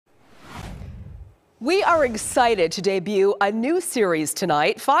We are excited to debut a new series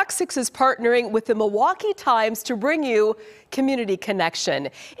tonight. Fox 6 is partnering with the Milwaukee Times to bring you Community Connection.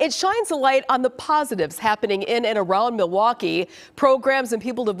 It shines a light on the positives happening in and around Milwaukee, programs and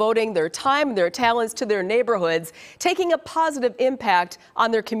people devoting their time and their talents to their neighborhoods, taking a positive impact on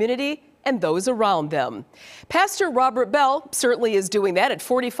their community and those around them. Pastor Robert Bell certainly is doing that. At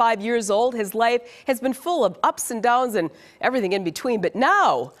 45 years old, his life has been full of ups and downs and everything in between. But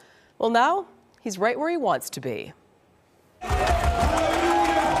now, he's right where he wants to be.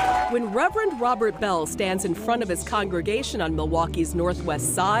 When Reverend Robert Bell stands in front of his congregation on Milwaukee's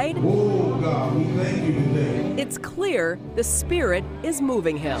northwest side, God, we thank you today. It's clear the Spirit is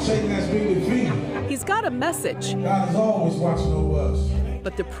moving him. Satan has been defeated. He's got a message. God is always watching over us.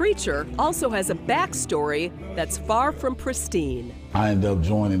 But the preacher also has a backstory that's far from pristine. I ended up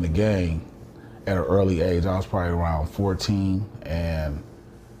joining the gang at an early age. I was probably around 14, and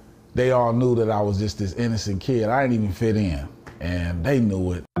they all knew that I was just this innocent kid. I didn't even fit in, and they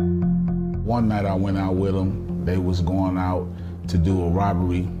knew it. One night I went out with them. They was going out to do a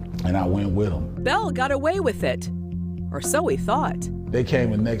robbery, and I went with them. Bell got away with it, or so he thought. They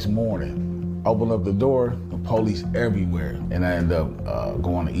came the next morning, opened up the door, the police everywhere, and I ended up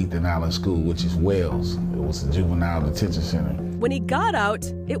going to Ethan Allen School, which is Wells. It was a juvenile detention center. When he got out,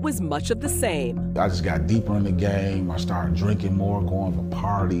 it was much of the same. I just got deeper in the game. I started drinking more, going to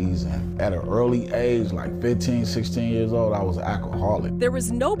parties, and at an early age, like 15, 16 years old, I was an alcoholic. There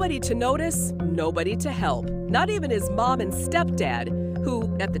was nobody to notice, nobody to help. Not even his mom and stepdad,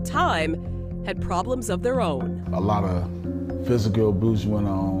 who, at the time, had problems of their own. A lot of physical abuse went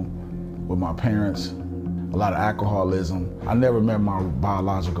on with my parents, a lot of alcoholism. I never met my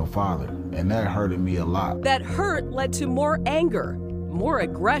biological father, and that hurted me a lot. That hurt led to more anger, more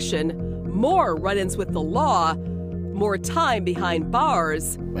aggression, more run-ins with the law, more time behind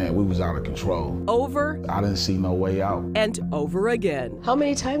bars. Man, we was out of control. Over. I didn't see no way out. And over again. How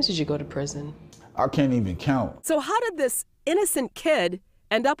many times did you go to prison? I can't even count. So how did this innocent kid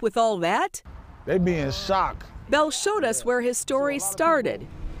end up with all that? They be in shock. Bell showed us where his story started,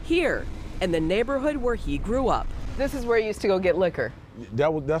 here, in the neighborhood where he grew up. This is where you used to go get liquor.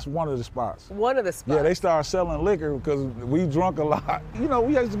 That's one of the spots. One of the spots? Yeah, they started selling liquor because we drunk a lot. You know,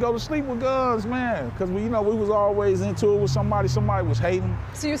 we used to go to sleep with guns, man, because we was always into it with somebody. Somebody was hating.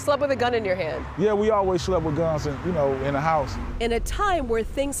 So you slept with a gun in your hand? Yeah, we always slept with guns, in the house. In a time where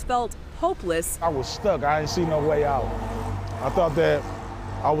things felt hopeless, I was stuck. I didn't see no way out. I thought that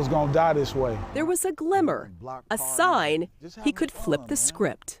I was gonna die this way. There was a glimmer, a sign he could flip the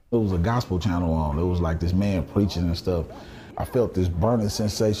script. It was a gospel channel on. It was like this man preaching and stuff. I felt this burning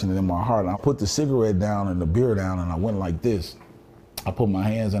sensation in my heart. I put the cigarette down and the beer down, and I went like this. I put my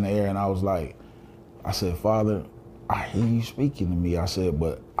hands in the air, and I said, Father, I hear you speaking to me. I said,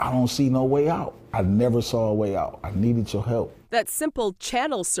 but I don't see no way out. I never saw a way out. I needed your help. That simple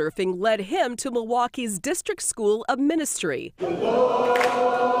channel surfing led him to Milwaukee's District School of Ministry. The Lord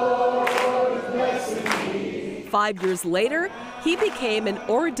is blessing me. 5 years later, he became an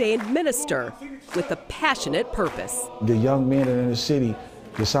ordained minister with a passionate purpose. The young men in the city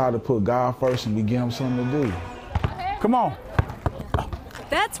decided to put God first, and we give them something to do. Come on.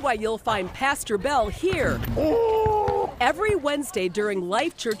 That's why you'll find Pastor Bell here every Wednesday during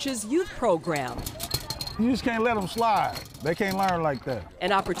Life Church's youth program. You just can't let them slide. They can't learn like that.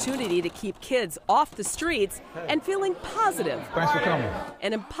 An opportunity to keep kids off the streets and feeling positive. Thanks for coming.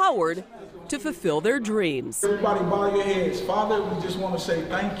 And empowered to fulfill their dreams. Everybody bow your heads. Father, we just want to say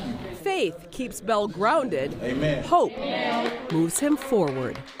thank you. Faith keeps Bell grounded. Amen. Hope moves him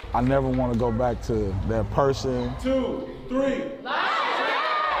forward. I never want to go back to that person. 2, 3.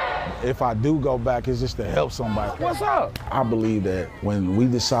 If I do go back, it's just to help somebody. What's up? I believe that when we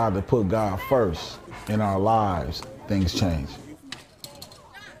decide to put God first in our lives, things change.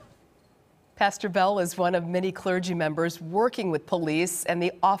 Pastor Bell is one of many clergy members working with police and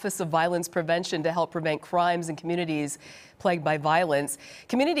the Office of Violence Prevention to help prevent crimes in communities plagued by violence.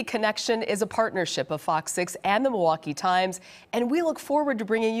 Community Connection is a partnership of Fox 6 and the Milwaukee Times, and we look forward to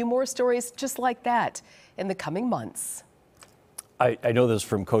bringing you more stories just like that in the coming months. I know this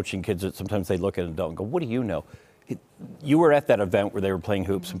from coaching kids that sometimes they look at an adult and go, what do you know? You were at that event where they were playing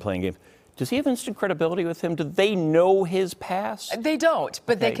hoops and playing games. Does he have instant credibility with him? Do they know his past? They don't,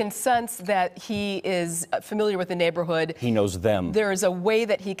 but Okay. they can sense that he is familiar with the neighborhood. He knows them. There is a way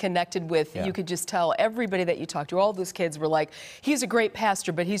that he connected with. Yeah. You could just tell everybody that you talked to, all those kids were like, he's a great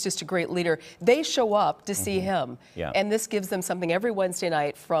pastor, but he's just a great leader. They show up to see him. Yeah. And this gives them something every Wednesday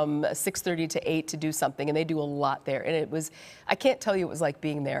night from 6:30 to 8 to do something, and they do a lot there. And it was, I can't tell you it was like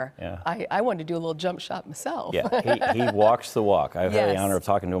being there. Yeah. I wanted to do a little jump shot myself. Yeah, he walks the walk. I've had the Yes. honor of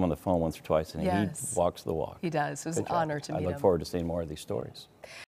talking to him on the phone once or twice. twice, and Yes. he walks the walk. He does. It was an Good job. honor to meet him. I look forward to seeing more of these stories.